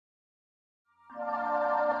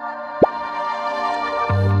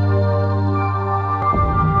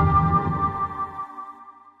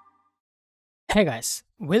Hey guys,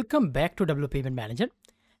 welcome back to WP Event Manager.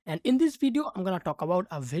 And in this video, I'm going to talk about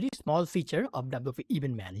a very small feature of WP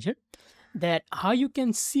Event Manager, that how you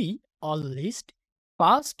can see all list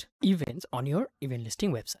past events on your event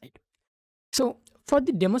listing website. So for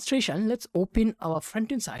the demonstration, let's open our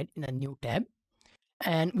front end side in a new tab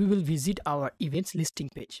and we will visit our events listing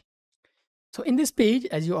page. So in this page,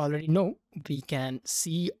 as you already know, we can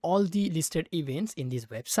see all the listed events in this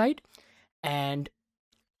website. And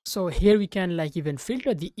so here we can even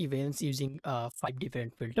filter the events using 5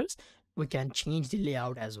 different filters. We can change the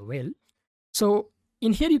layout as well. So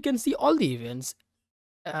in here you can see all the events,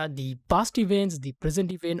 the past events, the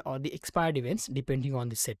present event, or the expired events depending on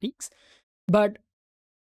the settings. But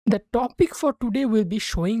the topic for today will be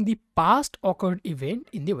showing the past occurred event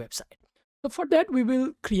in the website. So for that we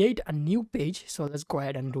will create a new page. So let's go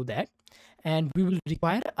ahead and do that. And we will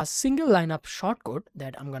require a single line of shortcode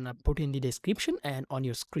that I'm gonna put in the description and on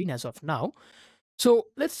your screen as of now. So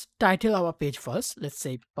let's title our page first. Let's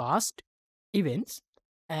say past events,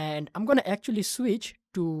 and I'm gonna actually switch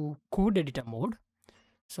to code editor mode.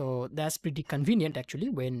 So that's pretty convenient actually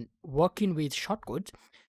when working with shortcodes.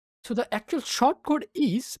 So the actual shortcode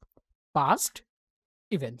is past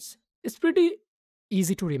events. It's pretty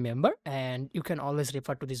easy to remember, and you can always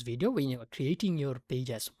refer to this video when you're creating your page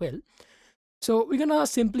as well. So we're gonna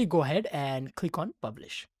simply go ahead and click on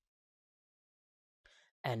publish.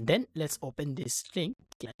 And then let's open this link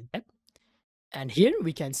tab. And here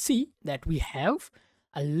we can see that we have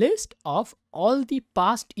a list of all the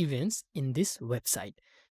past events in this website.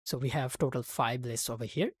 So we have total 5 lists over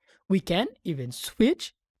here. We can even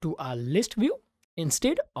switch to a list view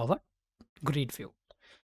instead of a grid view.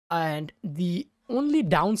 And the only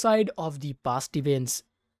downside of the past events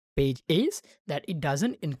page is that it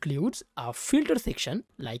doesn't include a filter section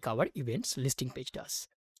like our events listing page does.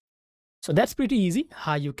 So that's pretty easy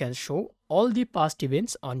how you can show all the past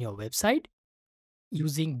events on your website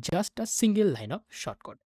using just a single line of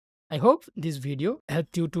shortcode. I hope this video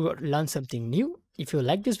helped you to learn something new. If you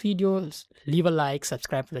like this video, leave a like,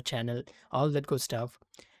 subscribe to the channel, all that good stuff.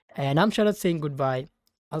 And I'm Sharad saying goodbye.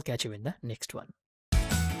 I'll catch you in the next one.